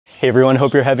Hey everyone,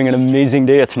 hope you're having an amazing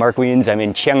day. It's Mark Wiens. I'm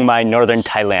in Chiang Mai, northern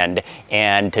Thailand.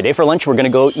 And today for lunch, we're gonna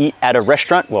go eat at a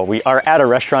restaurant. Well, we are at a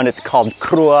restaurant. It's called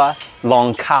Krua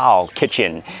Lawng Khao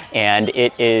Kitchen. And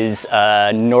it is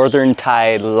a northern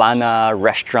Thai Lana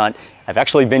restaurant. I've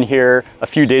actually been here a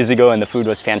few days ago and the food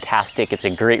was fantastic. It's a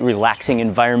great relaxing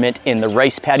environment in the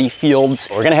rice paddy fields.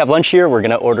 We're gonna have lunch here. We're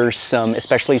gonna order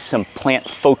especially some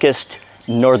plant-focused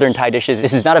northern Thai dishes.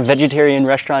 This is not a vegetarian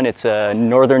restaurant, it's a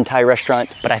northern Thai restaurant,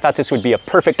 but I thought this would be a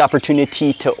perfect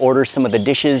opportunity to order some of the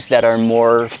dishes that are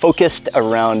more focused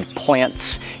around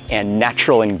plants and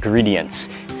natural ingredients.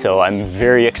 So I'm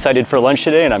very excited for lunch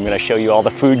today and I'm going to show you all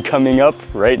the food coming up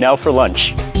right now for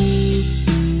lunch.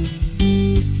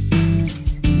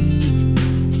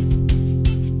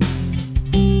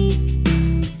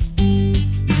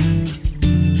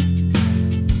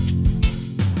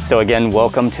 So again,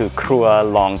 welcome to Krua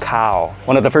Lawng Khao.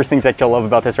 One of the first things that you'll love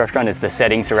about this restaurant is the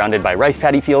setting surrounded by rice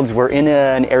paddy fields. We're in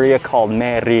an area called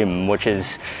Mae Rim, which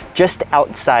is just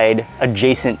outside,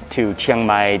 adjacent to Chiang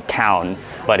Mai town.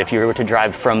 But if you were to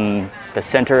drive from the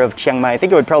center of Chiang Mai, I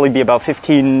think it would probably be about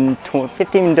 15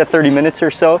 to 30 minutes or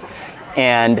so.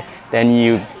 And then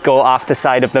you go off the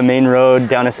side of the main road,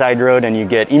 down a side road, and you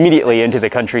get immediately into the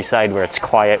countryside where it's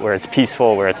quiet, where it's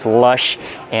peaceful, where it's lush,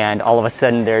 and all of a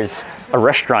sudden there's a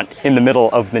restaurant in the middle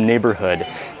of the neighborhood.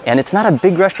 And it's not a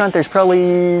big restaurant, there's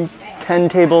probably 10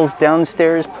 tables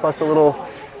downstairs, plus a little,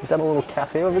 is that a little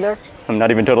cafe over there? I'm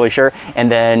not even totally sure. And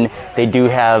then they do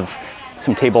have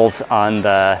some tables on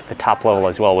the top level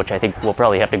as well, which I think we'll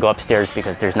probably have to go upstairs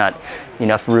because there's not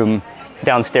enough room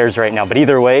downstairs right now. But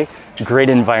either way, great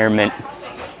environment.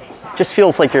 Just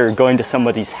feels like you're going to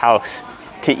somebody's house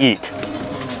to eat.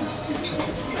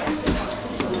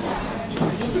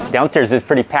 Downstairs is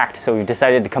pretty packed, so we've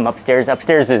decided to come upstairs.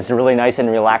 Upstairs is really nice and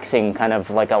relaxing, kind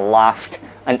of like a loft,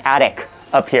 an attic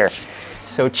up here.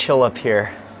 So chill up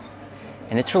here.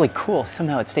 And it's really cool.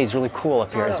 Somehow it stays really cool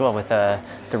up here as well with the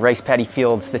rice paddy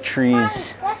fields, the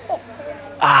trees.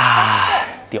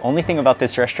 The only thing about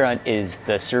this restaurant is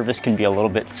the service can be a little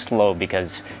bit slow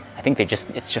because I think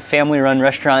it's a family-run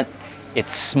restaurant.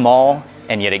 It's small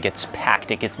and yet it gets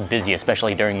packed, it gets busy,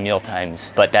 especially during meal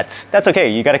times. But that's okay,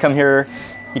 you gotta come here,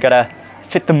 you gotta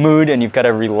fit the mood and you've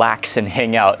gotta relax and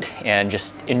hang out and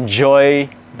just enjoy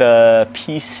the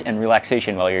peace and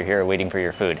relaxation while you're here waiting for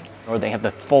your food. Or they have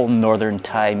the full northern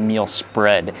Thai meal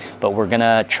spread, but we're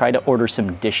gonna try to order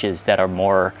some dishes that are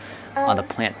more on the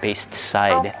plant-based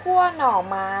side.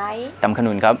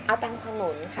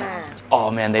 Oh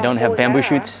man, they don't have bamboo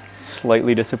shoots.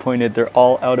 Slightly disappointed. They're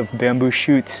all out of bamboo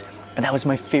shoots. And that was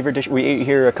my favorite dish. We ate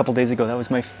here a couple days ago. That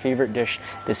was my favorite dish.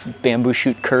 This bamboo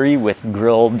shoot curry with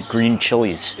grilled green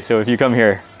chilies. So if you come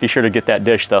here, be sure to get that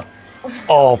dish though.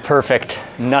 Oh, perfect.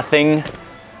 Nothing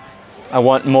I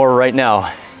want more right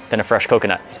now than a fresh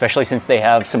coconut, especially since they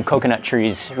have some coconut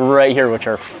trees right here, which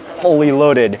are fully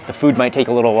loaded. The food might take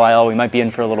a little while. We might be in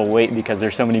for a little wait because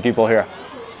there's so many people here.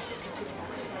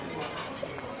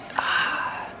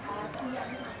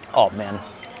 Oh man,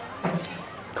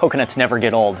 coconuts never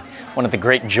get old. One of the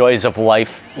great joys of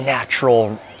life,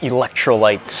 natural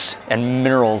electrolytes and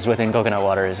minerals within coconut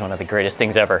water is one of the greatest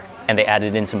things ever. And they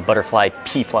added in some butterfly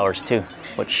pea flowers too,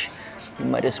 which you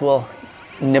might as well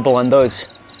nibble on those,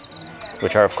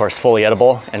 which are of course fully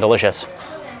edible and delicious.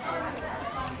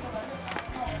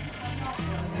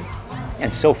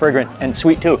 And so fragrant and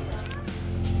sweet too.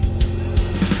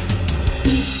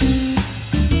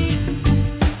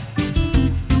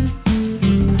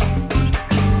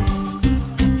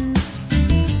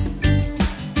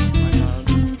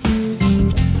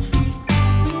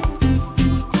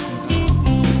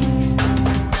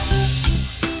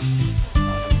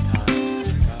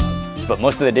 But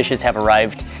most of the dishes have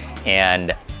arrived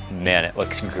and man, it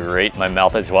looks great. My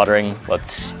mouth is watering.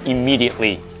 Let's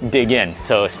immediately dig in.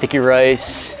 So sticky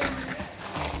rice.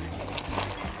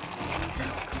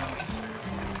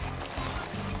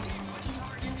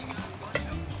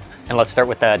 And let's start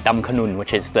with the dam khanun,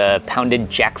 which is the pounded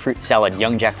jackfruit salad,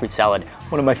 young jackfruit salad.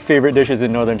 One of my favorite dishes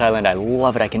in northern Thailand. I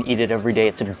love it. I can eat it every day.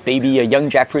 It's a young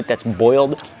jackfruit that's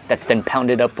boiled, that's then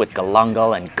pounded up with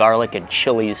galangal and garlic and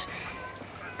chilies,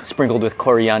 sprinkled with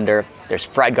coriander. There's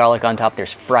fried garlic on top,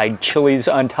 there's fried chilies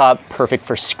on top, perfect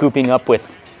for scooping up with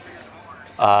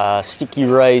sticky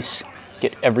rice.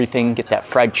 Get everything, get that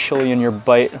fried chili in your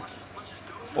bite.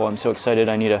 Oh, I'm so excited,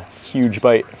 I need a huge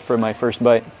bite for my first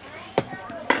bite.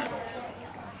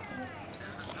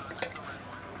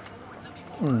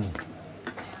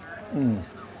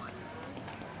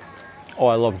 Oh,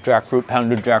 I love jackfruit,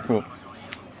 pounded jackfruit.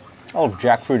 I love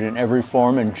jackfruit in every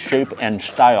form and shape and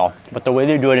style. But the way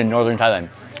they do it in northern Thailand,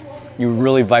 You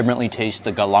really vibrantly taste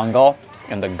the galangal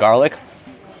and the garlic.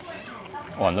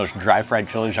 Oh, and those dry fried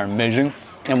chilies are amazing.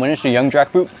 And when it's a young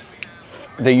jackfruit,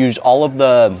 they use all of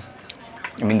the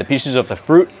pieces of the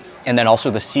fruit, and then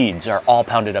also the seeds are all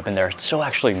pounded up in there. It's so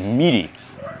actually meaty.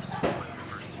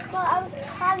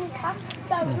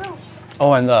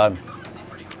 Oh, and I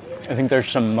think there's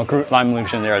some makrut lime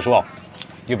leaves in there as well,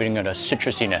 giving it a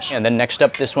citrusiness. And then next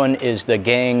up, this one is the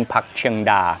gang pak cheng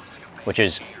da, which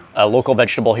is a local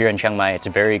vegetable here in Chiang Mai. It's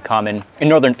very common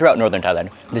throughout northern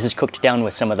Thailand. This is cooked down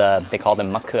with some of they call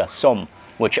them makua som,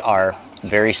 which are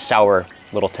very sour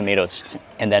little tomatoes.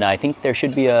 And then I think there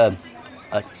should be a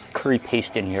curry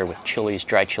paste in here with chilies,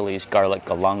 dry chilies, garlic,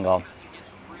 galangal,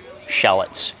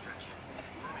 shallots.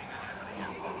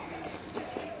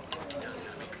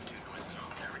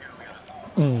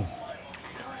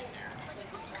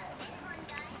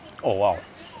 Oh wow,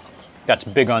 that's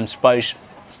big on spice.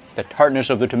 The tartness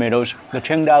of the tomatoes. The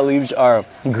cheng da leaves are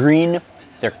green,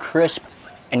 they're crisp,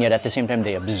 and yet at the same time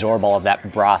they absorb all of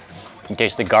that broth. You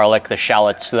taste the garlic, the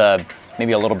shallots,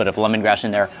 maybe a little bit of lemongrass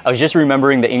in there. I was just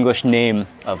remembering the English name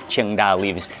of cheng da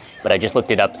leaves, but I just looked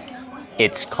it up.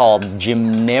 It's called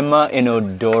Gymnema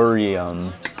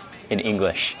inodorium in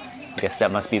English. I guess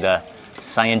that must be the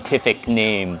scientific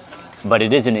name, but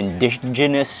it is an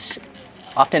indigenous,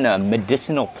 often a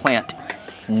medicinal plant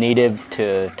native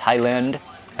to Thailand.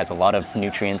 Has a lot of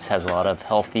nutrients, has a lot of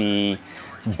healthy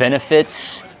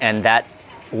benefits, and that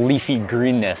leafy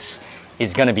greenness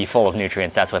is going to be full of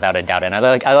nutrients, that's without a doubt. And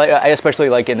I especially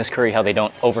like in this curry how they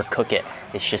don't overcook it.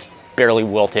 It's just barely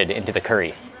wilted into the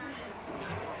curry.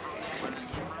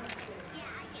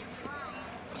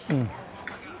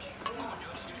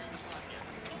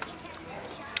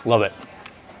 Love it.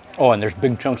 Oh, and there's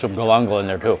big chunks of galangal in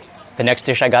there too. The next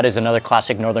dish I got is another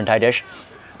classic northern Thai dish,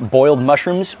 boiled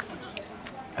mushrooms.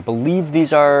 I believe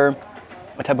these are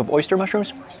a type of oyster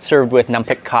mushrooms, served with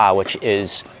nampik ka, which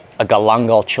is a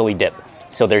galangal chili dip.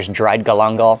 So there's dried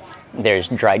galangal, there's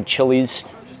dried chilies,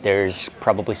 there's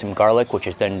probably some garlic, which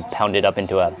is then pounded up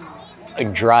into a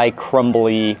dry,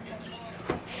 crumbly,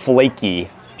 flaky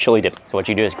chili dip. So what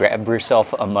you do is grab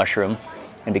yourself a mushroom,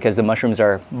 and because the mushrooms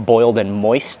are boiled and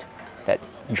moist, that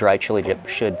dry chili dip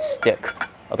should stick.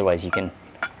 Otherwise you can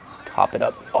top it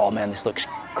up. Oh man, this looks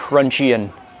crunchy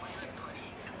and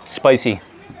spicy.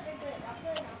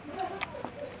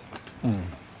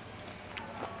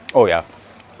 Oh yeah.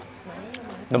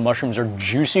 The mushrooms are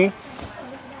juicy.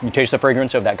 You taste the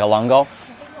fragrance of that galangal,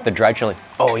 the dried chili.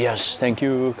 Oh yes, thank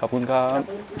you. Kapun kap.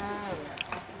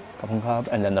 Kapun kap.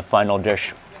 And then the final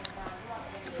dish,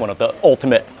 one of the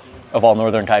ultimate of all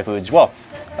northern Thai foods. Well,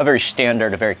 a very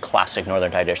standard, a very classic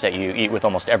northern Thai dish that you eat with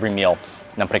almost every meal,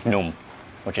 nam prik num,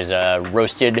 which is a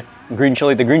roasted green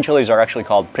chili. The green chilies are actually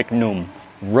called prik num.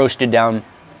 Roasted down,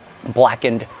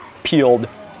 blackened, peeled,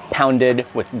 pounded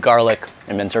with garlic,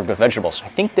 and then served with vegetables. I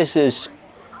think this is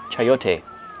chayote.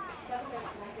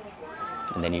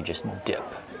 And then you just dip.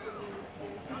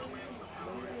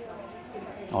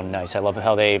 Oh nice, I love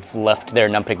how they've left their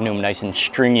nam prik num nice and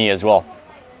stringy as well.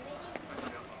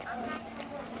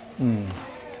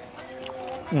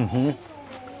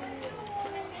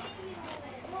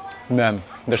 Man,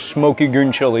 the smoky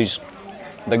green chilies,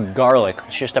 the garlic,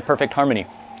 it's just a perfect harmony.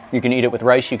 You can eat it with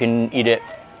rice, you can eat it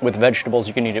with vegetables,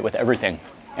 you can eat it with everything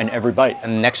and every bite.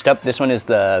 And next up, this one is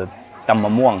the tam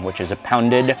mamuang, which is a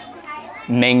pounded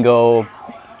mango,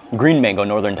 green mango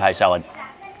northern Thai salad.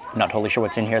 I'm not totally sure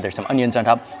what's in here. There's some onions on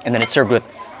top, and then it's served with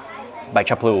by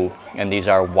chaplu, and these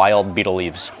are wild beetle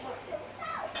leaves.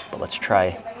 But let's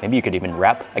try, maybe you could even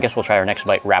wrap. I guess we'll try our next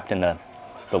bite wrapped in the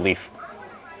leaf.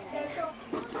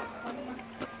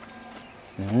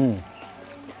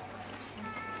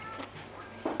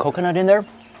 Coconut in there,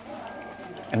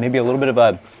 and maybe a little bit of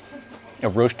a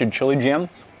roasted chili jam,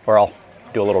 or I'll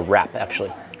do a little wrap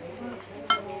actually.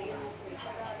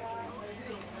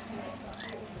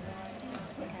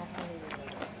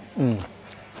 And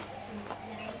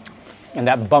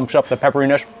that bumps up the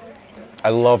pepperiness. I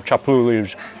love chaplu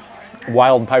leaves,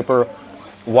 wild piper,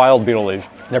 wild beetle leaves.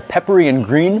 They're peppery and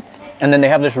green, and then they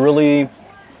have this really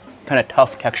kind of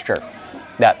tough texture.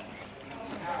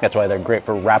 That's why they're great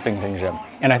for wrapping things in.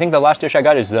 And I think the last dish I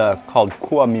got is called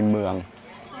Krua Lawng Khao,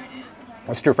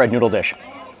 a stir-fried noodle dish.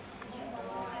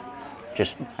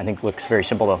 Just, I think looks very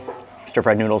simple though.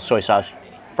 Stir-fried noodles, soy sauce,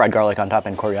 fried garlic on top,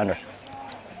 and coriander.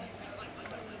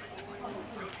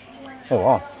 Oh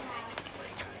wow.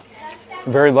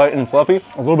 Very light and fluffy,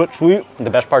 a little bit sweet.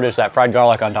 The best part is that fried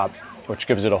garlic on top, which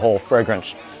gives it a whole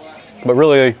fragrance. But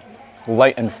really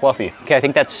light and fluffy. Okay, I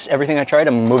think that's everything I tried.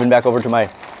 I'm moving back over to my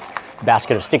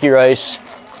basket of sticky rice,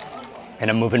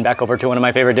 and I'm moving back over to one of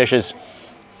my favorite dishes,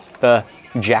 the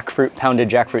jackfruit, pounded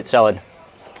jackfruit salad.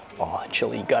 Oh,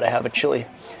 chili, you gotta have a chili.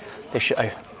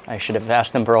 I should have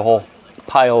asked them for a whole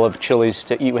pile of chilies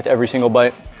to eat with every single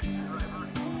bite.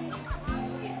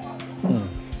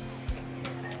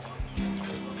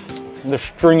 The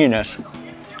stringiness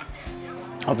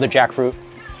of the jackfruit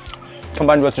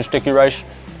combined with the sticky rice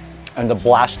and the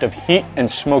blast of heat and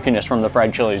smokiness from the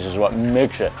fried chilies is what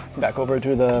makes it. Back over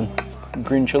to the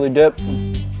green chili dip.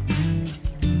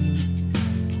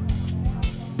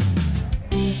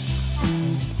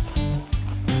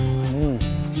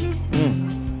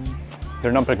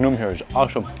 Their numpuk num here is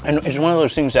awesome. And it's one of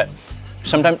those things that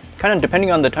sometimes, kind of depending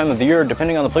on the time of the year,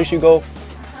 depending on the place you go,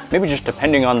 maybe just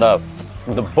depending on the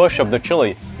bush of the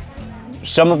chili,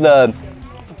 some of the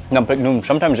numpuk num,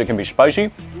 sometimes it can be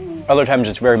spicy, other times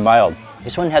it's very mild.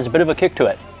 This one has a bit of a kick to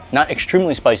it. Not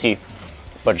extremely spicy,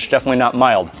 but it's definitely not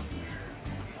mild.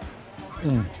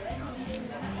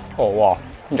 Oh wow,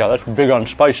 yeah, that's big on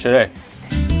spice today.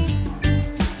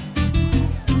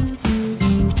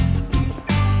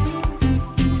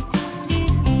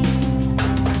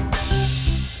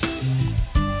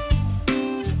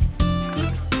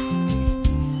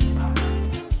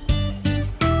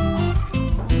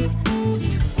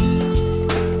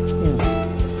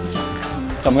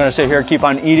 I'm gonna sit here, keep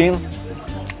on eating,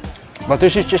 but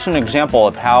this is just an example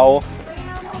of how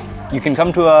you can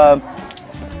come to a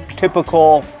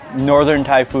typical Northern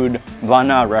Thai food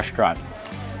Vana restaurant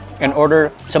and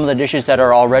order some of the dishes that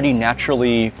are already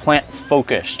naturally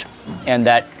plant-focused, and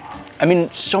that, I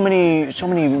mean, so many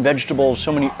vegetables,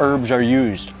 so many herbs are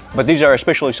used, but these are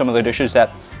especially some of the dishes that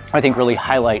I think really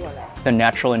highlight the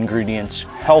natural ingredients,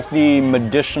 healthy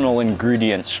medicinal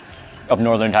ingredients of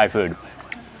Northern Thai food.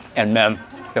 And man,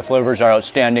 the flavors are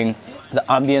outstanding. The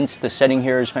ambience, the setting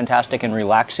here is fantastic and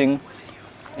relaxing.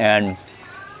 And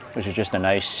this is just a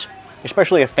nice,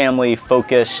 especially a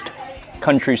family-focused,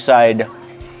 countryside,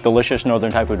 delicious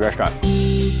Northern Thai food restaurant.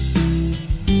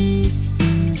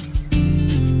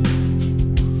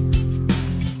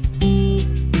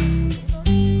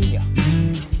 Yeah.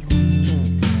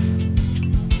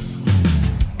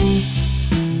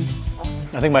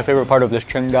 I think my favorite part of this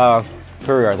Chiang Mai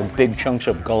curry are the big chunks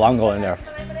of galangal in there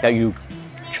that you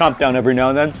chomp down every now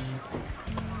and then.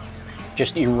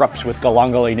 Just erupts with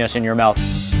galangaliness in your mouth.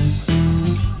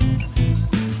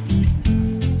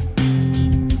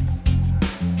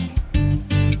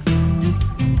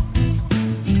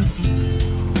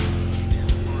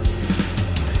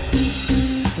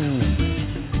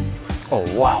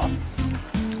 Oh wow.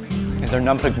 And their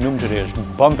numpuk num today is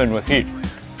bumping with heat.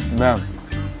 Man.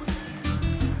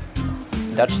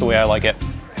 That's the way I like it.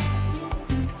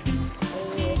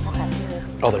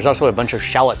 Oh, there's also a bunch of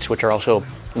shallots, which are also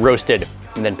roasted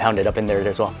and then pounded up in there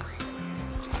as well.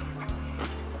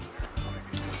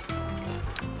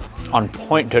 On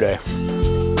point today.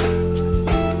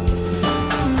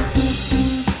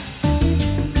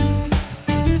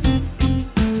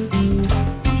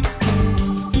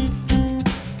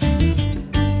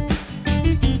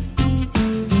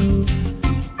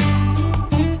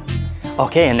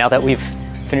 Okay, and now that we've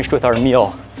finished with our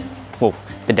meal, well,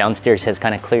 the downstairs has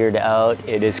kind of cleared out.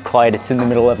 It is quiet, it's in the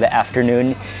middle of the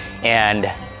afternoon,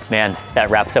 and man, that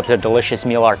wraps up the delicious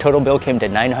meal. Our total bill came to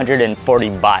 940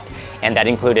 baht, and that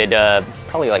included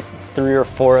probably like 3 or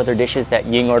 4 other dishes that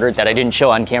Ying ordered that I didn't show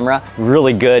on camera.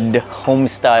 Really good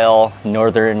home-style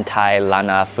Northern Thai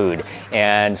Lana food.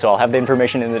 And so I'll have the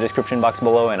information in the description box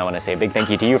below, and I want to say a big thank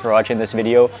you to you for watching this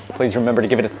video. Please remember to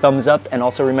give it a thumbs up, and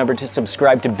also remember to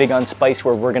subscribe to Big on Spice,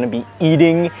 where we're going to be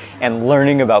eating and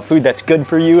learning about food that's good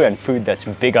for you and food that's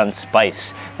big on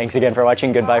spice. Thanks again for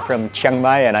watching. Goodbye from Chiang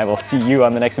Mai, and I will see you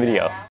on the next video.